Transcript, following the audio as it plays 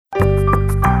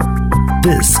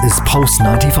This is Pulse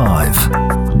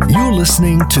 95. You're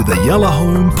listening to the Yellow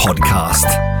Home Podcast.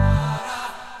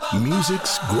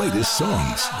 Music's greatest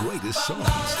songs.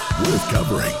 Worth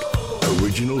covering.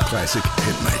 Original classic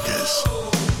hitmakers.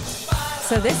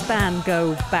 So this band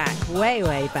go back, way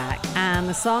back, and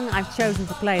the song I've chosen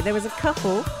to play, there was a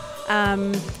couple,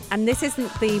 and this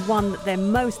isn't the one that they're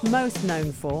most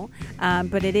known for,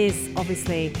 but it is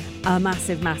obviously a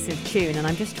massive tune, and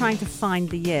I'm just trying to find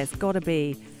the year. It's got to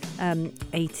be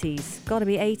 80s. Got to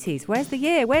be 80s. Where's the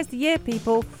year,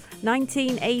 people?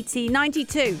 1980,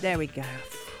 92. There we go.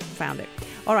 Found it.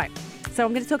 All right. So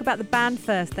I'm going to talk about the band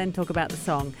first, then talk about the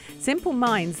song. Simple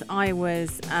Minds, I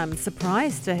was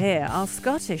surprised to hear, are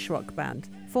Scottish rock band,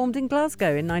 formed in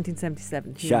Glasgow in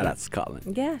 1977. Shout out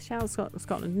Scotland. Yeah, shout out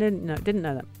Scotland. Didn't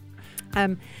know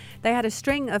that. They had a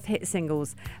string of hit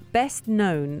singles, best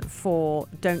known for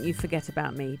Don't You Forget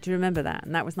About Me. Do you remember that?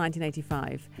 And that was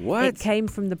 1985. What? It came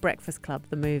from The Breakfast Club,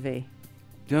 the movie.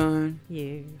 Don't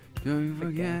you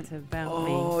forget about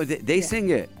me. Oh, they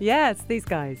sing it. Yeah, it's these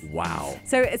guys. Wow.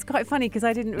 So it's quite funny because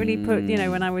I didn't really put,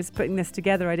 when I was putting this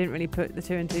together, I didn't really put the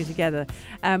two and two together.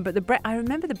 But I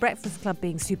remember The Breakfast Club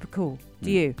being super cool.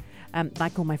 Do you?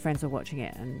 Like all my friends were watching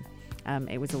it, and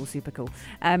it was all super cool.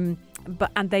 And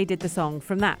they did the song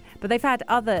from that. But they've had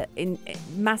other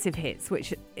massive hits,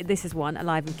 which this is one,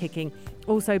 Alive and Kicking.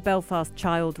 Also Belfast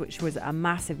Child, which was a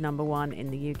massive number one in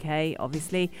the UK,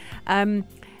 obviously.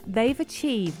 They've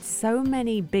achieved so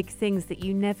many big things that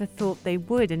you never thought they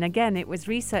would. And again, it was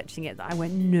researching it that I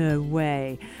went, no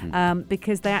way,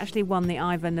 because they actually won the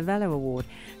Ivor Novello Award.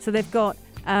 So they've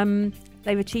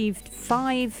achieved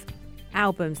 5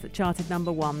 albums that charted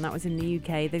number one. That was in the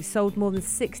UK. They've sold more than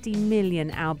 60 million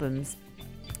albums.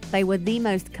 They were the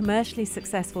most commercially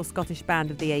successful Scottish band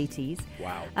of the 80s.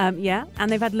 Wow. Yeah, and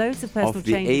they've had loads of personal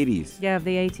changes. Of the 80s? Yeah, of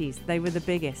the 80s. They were the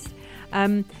biggest.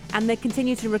 And they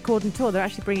continue to record and tour. They're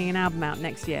actually bringing an album out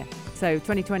next year. So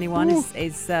 2021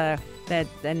 is their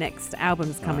next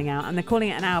album's coming out. And they're calling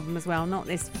it an album as well, not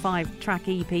this 5-track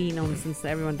EP nonsense that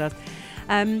everyone does.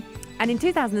 And in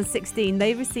 2016,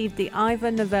 they received the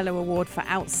Ivor Novello Award for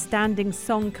Outstanding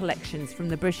Song Collections from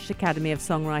the British Academy of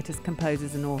Songwriters,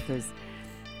 Composers and Authors.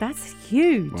 That's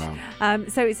huge. Wow.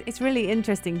 So it's really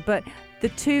interesting. But the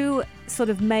two sort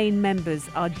of main members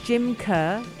are Jim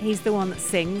Kerr. He's the one that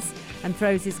sings and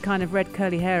throws his kind of red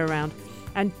curly hair around.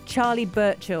 And Charlie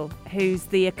Burchill, who's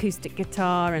the acoustic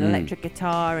guitar and electric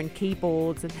guitar and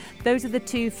keyboards. And those are the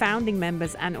two founding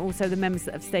members, and also the members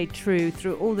that have stayed true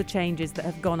through all the changes that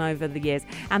have gone over the years.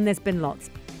 And there's been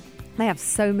lots. They have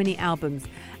so many albums.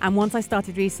 And once I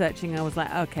started researching, I was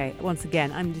like, okay, once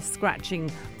again, I'm just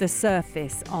scratching the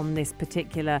surface on this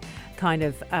particular kind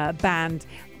of band.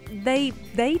 They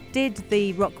did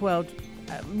the rock world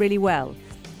really well.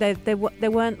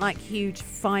 There weren't like huge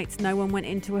fights. No one went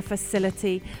into a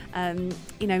facility.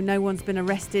 No one's been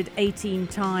arrested 18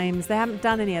 times. They haven't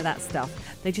done any of that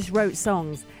stuff. They just wrote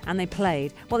songs and they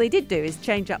played. What they did do is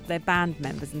change up their band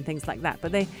members and things like that.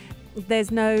 But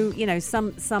there's no,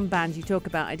 some bands you talk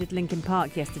about. I did Linkin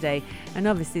Park yesterday, and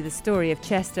obviously the story of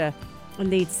Chester, a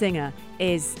lead singer,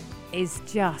 is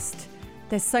just,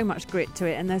 there's so much grit to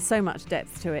it, and there's so much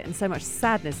depth to it, and so much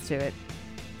sadness to it.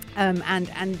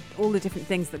 And all the different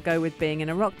things that go with being in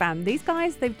a rock band. These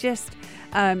guys, they've just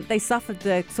they suffered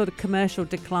the sort of commercial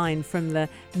decline from the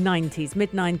 90s,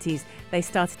 mid-90s. They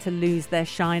started to lose their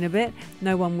shine a bit.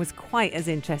 No one was quite as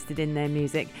interested in their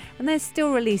music, and they've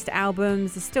still released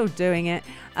albums. They're still doing it.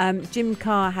 Jim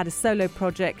Kerr had a solo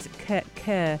project,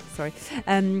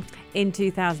 in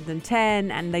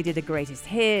 2010, and they did a greatest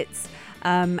hits.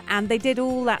 And they did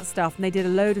all that stuff, and they did a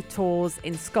load of tours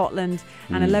in Scotland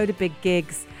and a load of big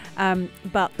gigs.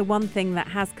 But the one thing that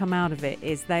has come out of it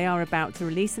is they are about to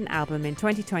release an album in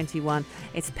 2021.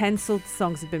 It's penciled,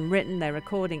 songs have been written, they're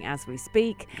recording as we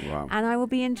speak. Wow. And I will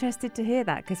be interested to hear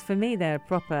that, because for me, they're a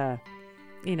proper,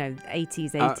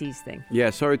 80s thing. Yeah,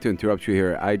 sorry to interrupt you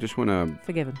here. I just want to...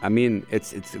 Forgive him. I mean,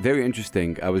 it's very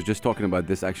interesting. I was just talking about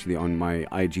this actually on my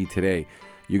IG today.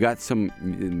 You got some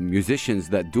musicians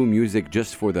that do music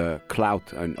just for the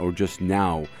clout or just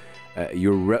now.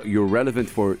 You're relevant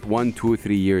for 1, 2,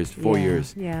 3 years, 4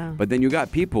 years. Yeah. But then you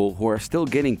got people who are still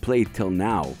getting played till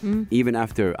now, even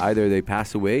after either they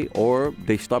pass away or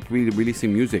they stopped really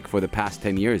releasing music for the past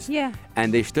 10 years. Yeah.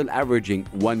 And they're still averaging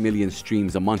 1 million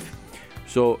streams a month.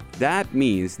 So that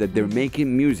means that they're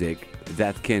making music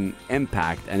that can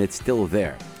impact, and it's still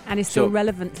there. And it's still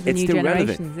relevant to the new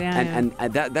generations. And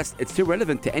that's it's still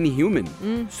relevant to any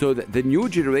human. So the new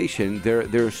generation,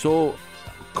 they're so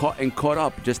caught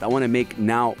up. Just I want to make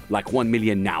now like 1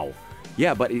 million now.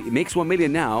 Yeah, but it makes 1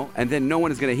 million now, and then no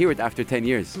one is going to hear it after 10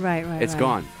 years. Right. It's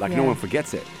gone. Like no Yeah. one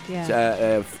forgets it. Yeah.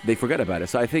 So, they forget about it.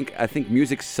 So I think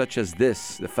music such as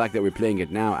this, the fact that we're playing it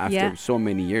now after Yeah. so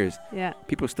many years, Yeah.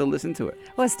 people still listen to it.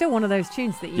 Well, it's still one of those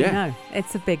tunes that you Yeah. know.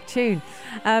 It's a big tune.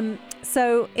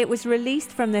 So it was released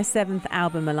from their 7th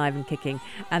album, Alive and Kicking,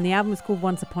 and the album was called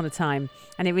Once Upon a Time,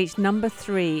 and it reached number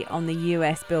 3 on the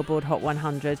US Billboard Hot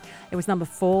 100. It was number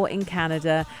 4 in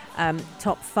Canada,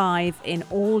 top 5 in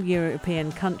all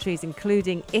European countries,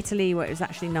 including Italy, where it was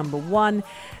actually number 1.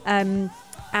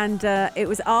 And it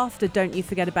was after Don't You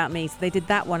Forget About Me. So they did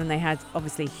that one, and they had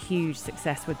obviously huge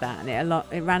success with that. And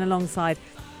it ran alongside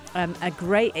a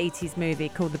great 80s movie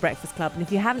called The Breakfast Club. And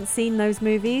if you haven't seen those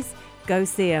movies, go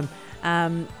see them.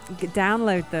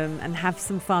 Download them and have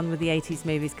some fun with the 80s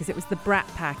movies, because it was the Brat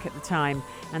Pack at the time.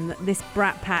 And this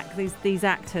Brat Pack, these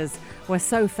actors were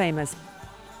so famous.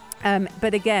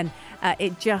 But again,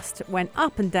 it just went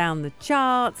up and down the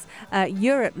charts.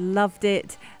 Europe loved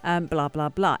it. Blah, blah,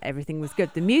 blah. Everything was good.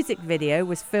 The music video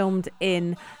was filmed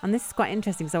in, and this is quite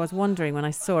interesting because I was wondering when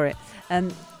I saw it,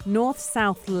 North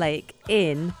South Lake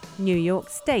in New York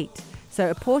State.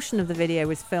 So a portion of the video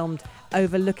was filmed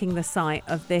overlooking the site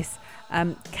of this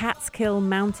Catskill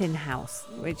Mountain House,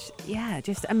 which,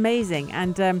 just amazing.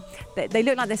 And they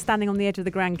look like they're standing on the edge of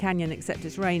the Grand Canyon, except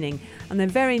it's raining. And they're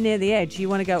very near the edge. You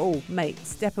want to go, oh, mate,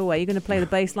 step away. You're going to play the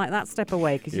bass like that, step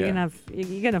away, because you're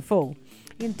going to fall.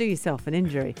 You can do yourself an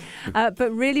injury. But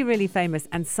really, really famous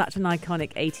and such an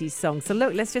iconic 80s song. So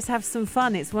look, let's just have some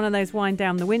fun. It's one of those wind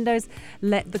down the windows,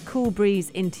 let the cool breeze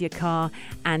into your car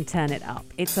and turn it up.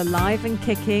 It's Alive and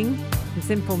Kicking from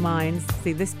Simple Minds.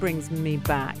 See, this brings me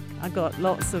back. I got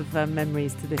lots of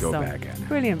memories to this Go song. back, Anna.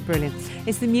 Brilliant, brilliant.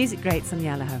 It's the Music Greats on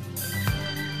Yellow Home.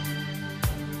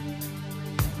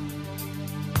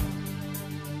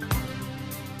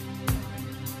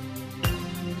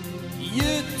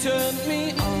 You turned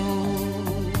me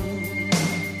on.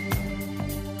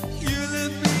 You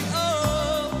lit me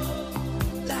up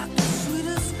like the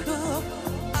sweetest cup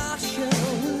I share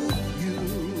with you.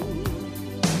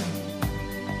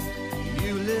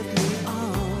 You lift me up.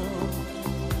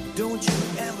 Don't you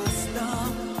ever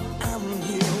stop. I'm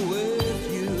here with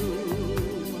you.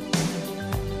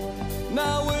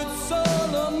 Now it's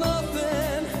all or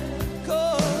nothing,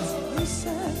 'cause you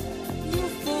said you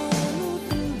follow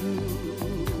through.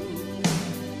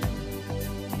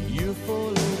 You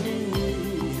follow me,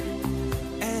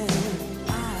 and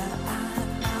I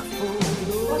follow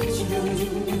you. What you gonna do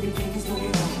when things go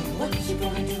wrong? What you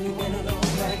gonna do when it all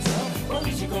backs up? What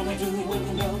you gonna do when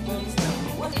the love runs down?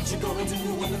 What you gonna do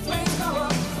when the flames go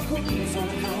up? Who's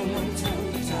gonna come until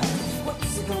the time?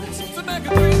 What's it gonna take to make a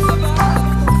dream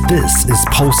survive? This is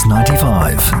Pulse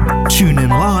 95. Tune in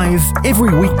live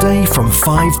every weekday from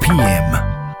 5 p.m.